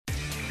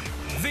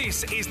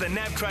This is the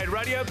NAB Trade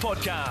Radio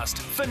podcast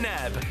for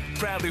NAB,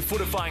 proudly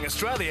fortifying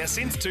Australia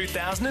since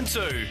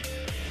 2002.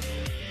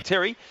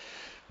 Terry,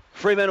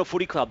 Fremantle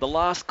Footy Club, the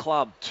last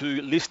club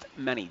to list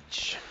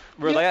manage.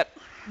 Where are they at?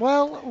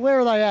 Well, where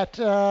are they at?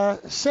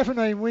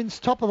 17 wins,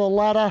 top of the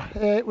ladder.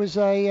 It was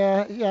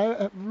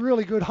a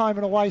really good home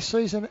and away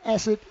season,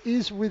 as it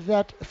is with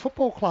that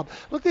football club.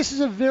 Look, this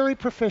is a very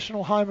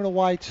professional home and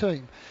away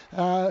team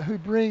who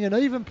bring an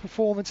even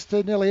performance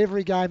to nearly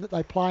every game that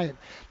they play in.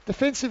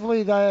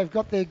 Defensively, they have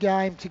got their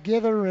game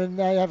together and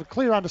they have a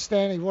clear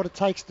understanding of what it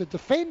takes to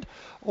defend,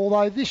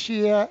 although this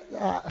year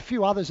a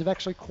few others have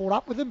actually caught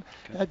up with them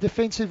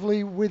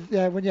defensively when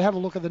you have a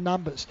look at the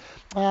numbers.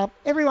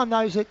 Everyone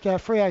knows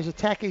that Freo's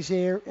attack is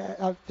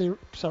I'll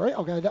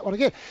go that one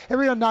again.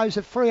 Everyone knows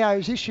that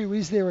Freo's issue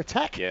is their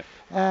attack,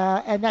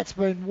 and that's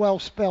been well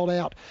spelled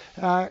out.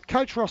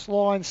 Coach Ross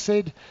Lyons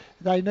said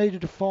they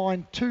needed to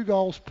find 2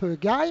 goals per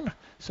game,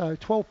 so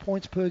 12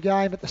 points per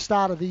game at the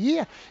start of the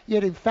year,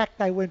 yet in fact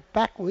they went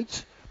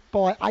backwards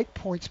by 8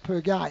 points per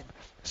game.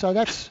 So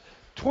that's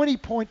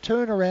 20-point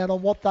turnaround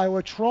on what they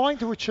were trying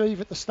to achieve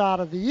at the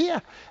start of the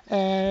year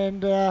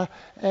and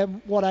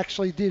what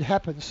actually did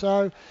happen.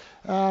 So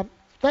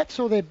that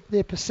saw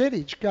their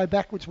percentage go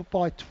backwards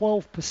by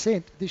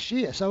 12% this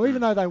year. So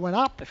even though they went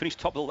up... They finished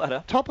top of the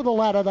ladder. Top of the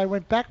ladder, they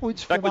went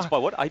backwards. Backwards by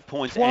what? 8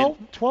 points?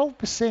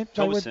 12%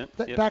 they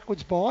went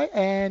backwards by,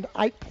 and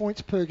 8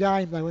 points per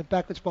game they went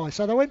backwards by.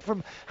 So they went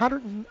from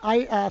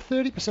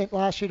 30%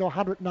 last year to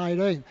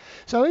 118.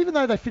 So even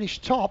though they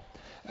finished top,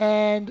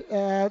 and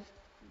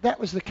that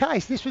was the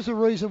case, this was the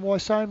reason why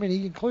so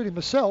many, including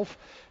myself,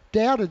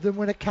 doubted them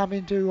when it came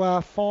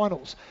into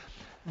finals.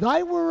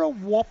 They were a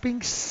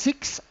whopping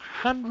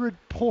 600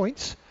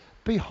 points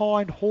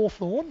behind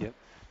Hawthorn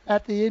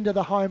at the end of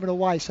the home and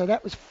away. So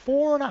that was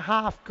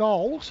 4.5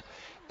 goals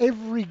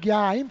every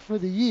game for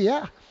the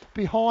year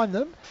behind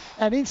them.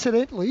 And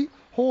incidentally,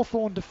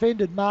 Hawthorn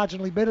defended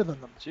marginally better than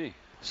them. Gee.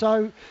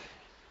 So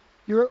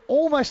you're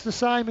almost the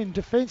same in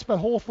defence, but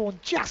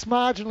Hawthorn just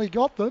marginally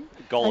got them.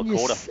 Goal a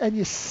quarter. And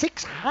you're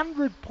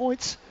 600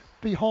 points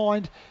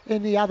behind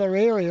in the other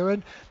area.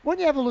 And when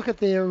you have a look at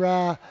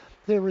their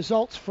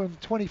results from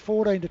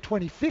 2014 to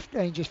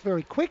 2015 just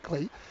very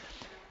quickly,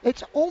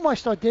 it's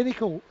almost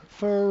identical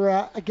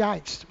for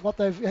against what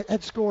they've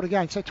had scored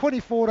against. So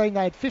 2014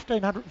 they had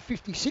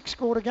 1,556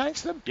 scored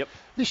against them. Yep.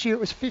 This year it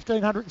was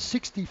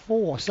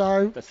 1,564.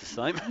 So that's the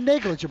same.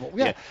 Negligible.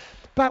 Yeah.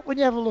 But when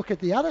you have a look at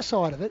the other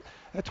side of it,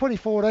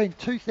 2014,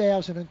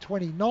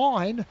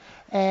 2,029,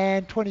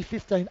 and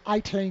 2015,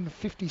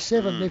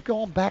 1,857. They've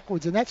gone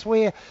backwards, and that's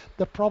where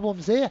the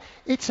problem's there.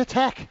 It's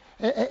attack.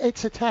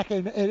 It's attack,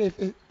 and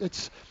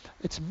it's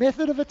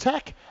method of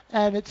attack,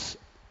 and it's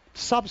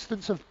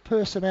substance of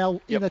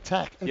personnel in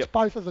attack. It's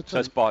both of the two. So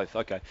it's both,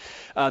 okay.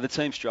 The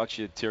team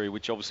structure, Terry,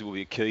 which obviously will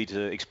be a key to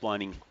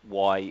explaining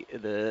why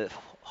the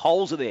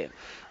holes are there.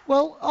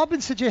 Well, I've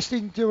been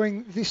suggesting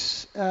doing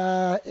this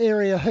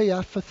area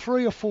here for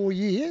 3 or 4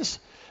 years,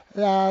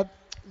 that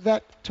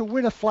to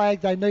win a flag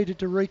they needed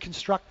to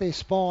reconstruct their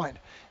spine.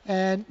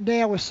 And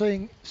now we're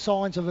seeing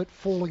signs of it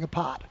falling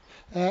apart.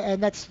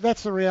 And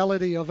that's the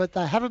reality of it.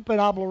 They haven't been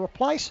able to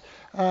replace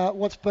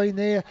what's been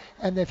there,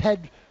 and they've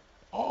had,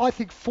 I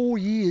think, 4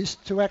 years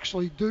to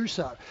actually do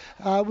so.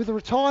 With the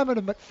retirement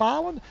of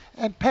McFarlane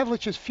and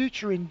Pavlich's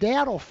future in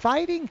doubt or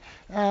fading,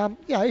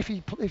 if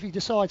he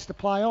decides to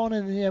play on,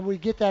 and we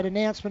get that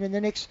announcement in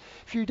the next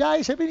few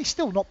days, I mean, he's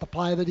still not the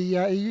player that he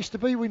used to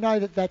be. We know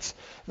that that's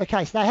the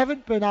case. They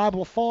haven't been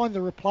able to find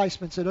the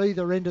replacements at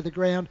either end of the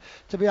ground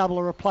to be able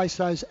to replace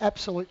those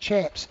absolute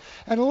chaps.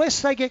 And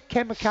unless they get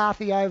Ken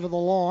McCarthy over the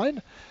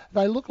line,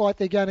 they look like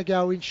they're going to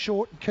go in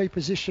short and key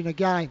position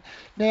again.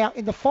 Now,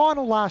 in the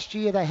final last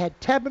year, they had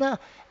Tabner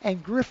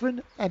and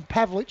Griffin and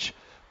Pavlich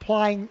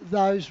playing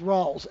those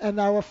roles, and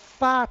they were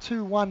far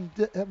too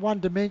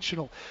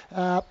one-dimensional.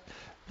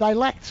 They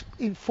lacked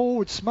in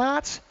forward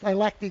smarts, they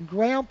lacked in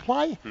ground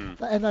play,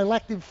 and they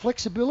lacked in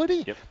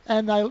flexibility,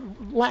 and they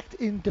lacked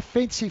in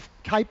defensive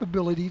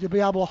capability to be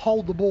able to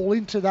hold the ball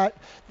into that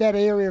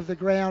area of the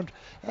ground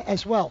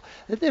as well.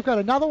 They've got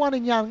another one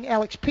in young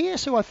Alex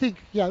Pearce, who I think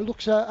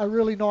looks a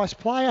really nice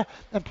player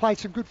and played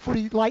some good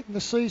footy late in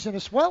the season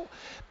as well.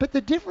 But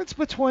the difference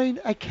between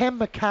a Cam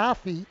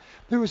McCarthy,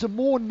 who is a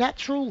more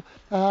natural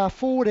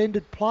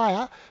forward-ended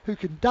player who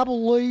can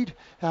double lead,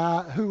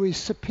 who is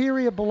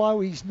superior below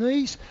his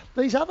knees.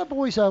 These other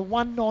boys are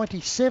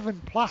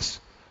 197 plus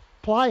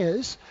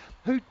players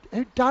who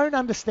don't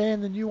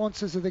understand the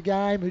nuances of the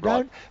game, who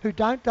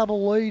don't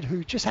double lead,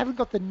 who just haven't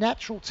got the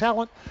natural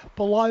talent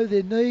below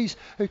their knees,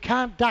 who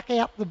can't duck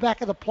out the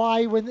back of the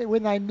play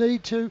when they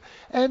need to.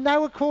 And they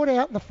were caught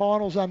out in the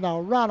finals and they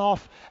were run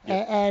off,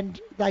 and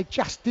they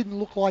just didn't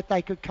look like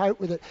they could cope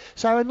with it.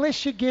 So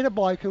unless you get a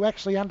bloke who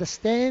actually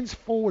understands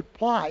forward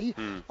play,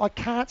 I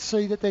can't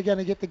see that they're going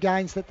to get the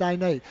gains that they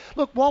need.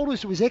 Look,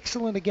 Walters was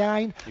excellent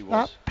again. He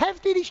was.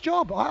 Pav did his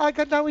job. I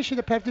got no issue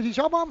that Pav did his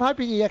job. I'm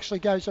hoping he actually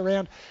goes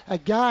around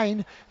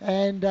again.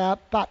 And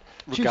but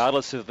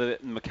regardless of the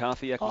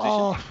McCarthy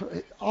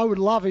acquisition, I would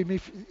love him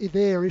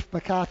if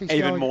McCarthy's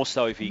even going. more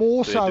so if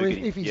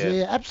he's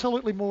there.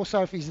 Absolutely more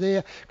so if he's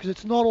there, because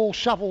it's not all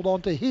shoveled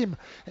onto him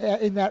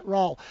in that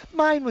role.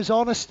 Mayne was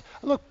honest.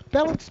 Look,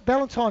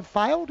 Ballantyne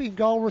failed in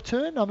goal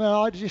return. I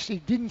mean, he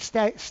didn't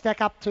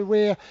stack up to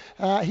where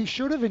he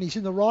should have, and he's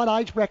in the right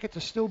age bracket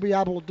to still be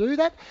able to do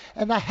that.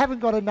 And they haven't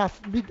got enough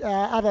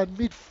other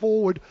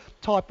mid-forward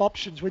type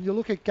options. When you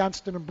look at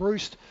Gunston and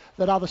Bruce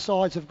that other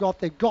sides have got,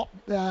 they've got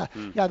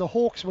the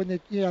Hawks, when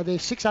they're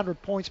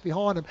 600 points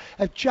behind them,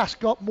 have just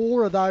got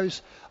more of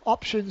those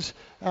options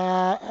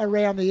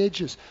around the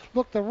edges.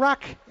 Look, the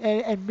ruck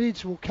and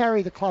mids will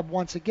carry the club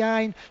once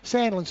again.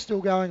 Sandlin's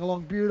still going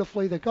along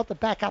beautifully. They've got the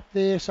back up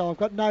there, so I've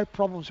got no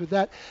problems with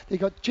that. They've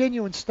got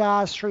genuine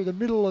stars through the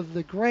middle of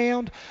the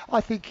ground. I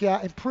think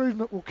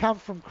improvement will come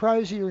from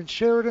Crozier and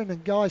Sheridan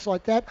and guys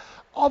like that.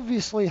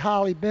 Obviously,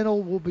 Harley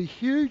Bennell will be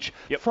huge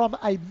from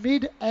a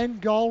mid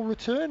and goal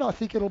return. I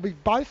think it'll be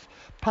both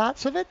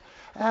parts of it.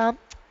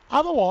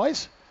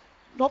 Otherwise,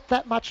 not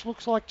that much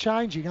looks like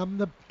changing.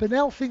 The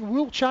Bennell thing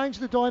will change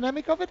the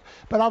dynamic of it,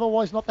 but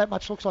otherwise not that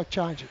much looks like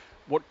changing.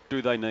 What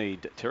do they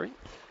need, Terry?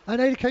 They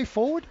need a key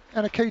forward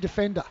and a key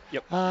defender.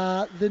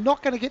 They're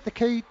not going to get the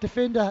key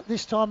defender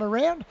this time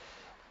around.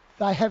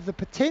 They have the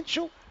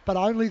potential, but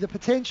only the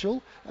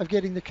potential of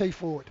getting the key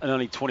forward. And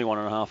only 21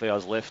 and a half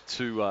hours left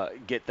to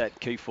get that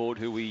key forward,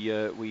 who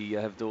we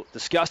have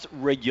discussed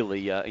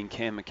regularly in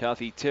Cam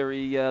McCarthy.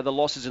 Terry, the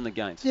losses and the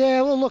gains.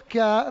 Yeah, well, look,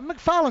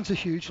 McFarlane's a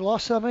huge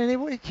loss. I mean,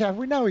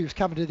 we know he was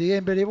coming to the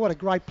end, but what a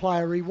great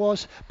player he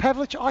was.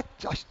 Pavlich,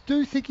 I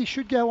do think he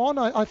should go on.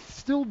 I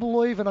still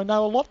believe, and I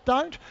know a lot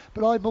don't,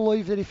 but I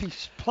believe that if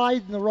he's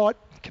played in the right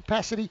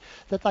capacity,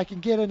 that they can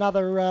get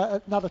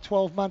another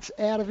 12 months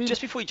out of him.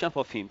 Just before you jump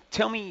off him,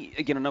 tell me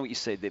again, I know what you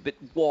said there, but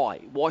why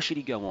should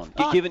he go on,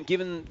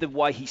 given the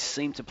way he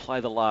seemed to play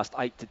the last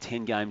 8 to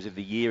 10 games of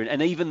the year,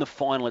 and even the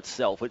final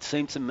itself? It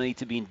seemed to me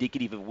to be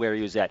indicative of where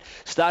he was at.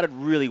 Started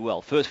really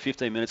well, first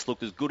 15 minutes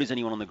looked as good as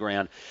anyone on the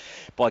ground.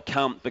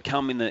 Become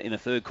in the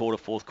third quarter,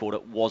 fourth quarter,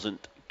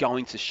 wasn't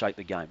going to shape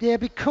the game. Yeah,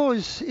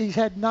 because he's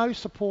had no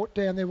support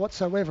down there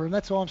whatsoever, and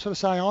that's why I'm sort of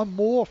saying I'm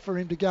more for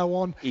him to go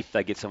on if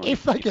they get someone.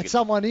 If they get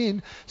someone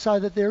in, so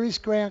that there is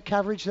ground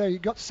coverage there.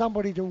 You've got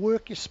somebody to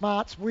work your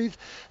smarts with.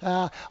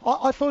 I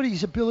thought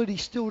his ability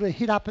still to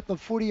hit up at the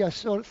footy. I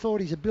sort of thought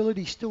his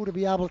ability still to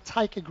be able to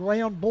take a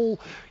ground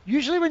ball.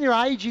 Usually when you're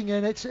aging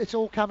and it's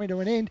all coming to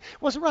an end,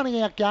 wasn't running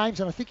out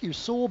games, and I think he was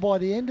sore by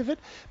the end of it,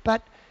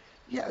 but.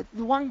 Yeah,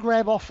 the one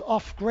grab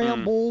off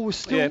ground ball was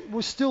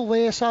still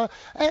there. So,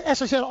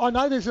 as I said, I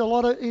know there's a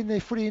lot in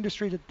the footy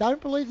industry that don't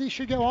believe he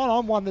should go on.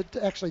 I'm one that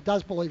actually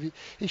does believe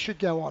he should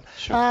go on.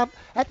 Sure.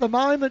 At the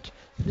moment,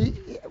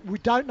 we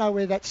don't know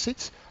where that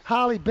sits.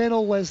 Harley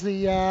Bennell as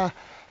the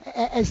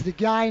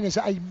gain is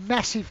a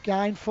massive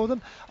gain for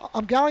them.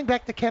 I'm going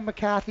back to Cam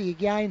McCarthy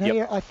again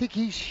here. I think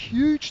he's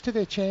huge to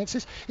their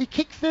chances. He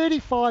kicked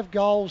 35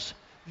 goals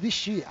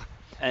this year.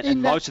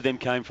 And most of them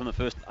came from the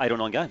first 8 or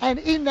 9 games. And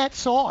in that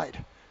side.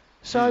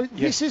 So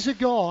this is a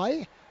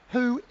guy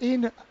who,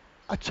 in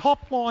a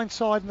top-line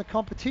side in the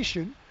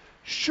competition,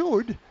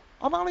 should...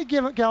 I'm only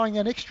going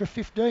an extra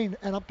 15,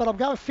 but I'm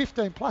going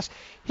 15 plus.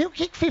 He'll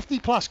kick 50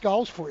 plus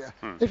goals for you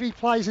if he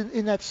plays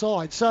in that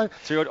side. So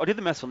I did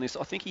the maths on this.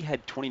 I think he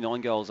had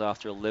 29 goals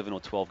after 11 or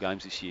 12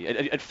 games this year.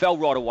 It fell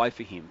right away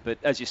for him. But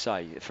as you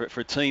say, for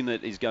a team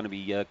that is going to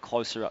be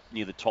closer up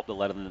near the top of the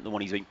ladder than the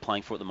one he's been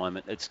playing for at the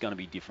moment, it's going to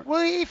be different.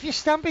 Well, if you're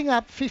stumping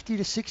up 50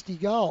 to 60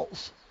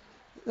 goals...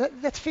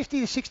 That's 50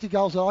 to 60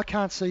 goals that I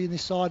can't see in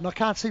this side, and I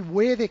can't see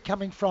where they're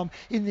coming from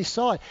in this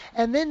side.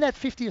 And then that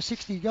 50 or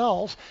 60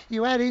 goals,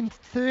 you add in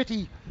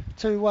 30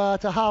 to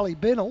Harley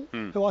Bennell,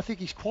 who I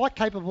think is quite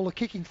capable of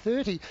kicking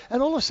 30,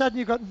 and all of a sudden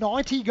you've got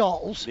 90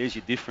 goals. There's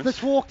your difference.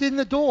 That's walked in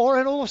the door,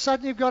 and all of a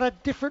sudden you've got a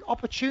different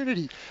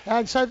opportunity.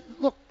 And so,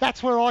 look,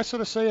 that's where I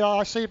sort of see it.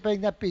 I see it being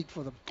that big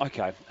for them.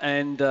 Okay,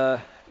 and...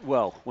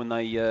 Well, when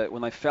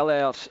they fell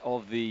out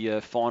of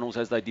the finals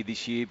as they did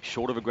this year,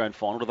 short of a grand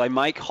final, do they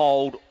make,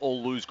 hold, or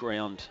lose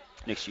ground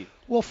next year?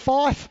 Well,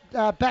 Fife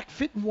back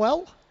fit and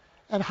well,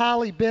 and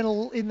Harley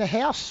Bennell in the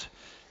house,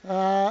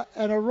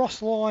 and a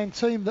Ross Lyon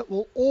team that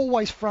will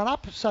always front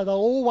up, so they'll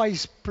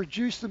always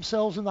produce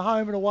themselves in the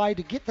home and away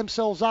to get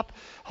themselves up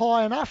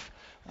high enough.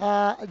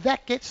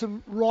 That gets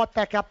them right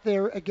back up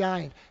there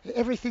again.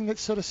 Everything that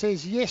sort of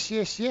says yes,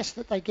 yes, yes,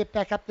 that they get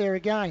back up there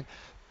again.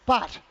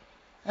 But...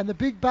 And the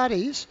big but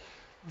is,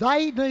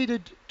 they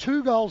needed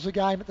 2 goals a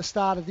game at the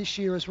start of this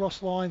year, as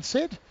Ross Lyon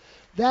said.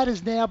 That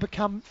has now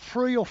become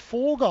 3 or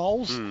 4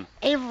 goals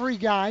every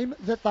game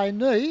that they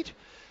need.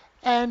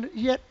 And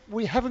yet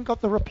we haven't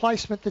got the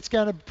replacement that's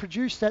going to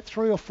produce that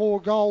 3 or 4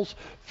 goals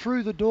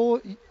through the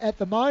door at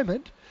the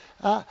moment.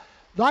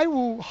 They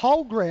will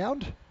hold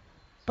ground,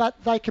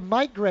 but they can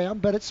make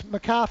ground, but it's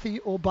McCarthy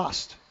or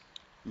bust.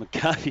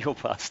 McCarthy or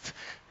bust.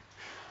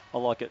 I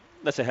like it.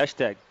 That's a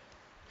hashtag.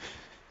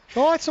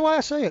 Well, that's the way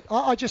I see it.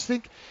 I just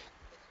think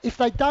if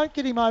they don't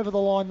get him over the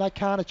line, they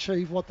can't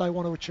achieve what they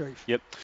want to achieve. Yep.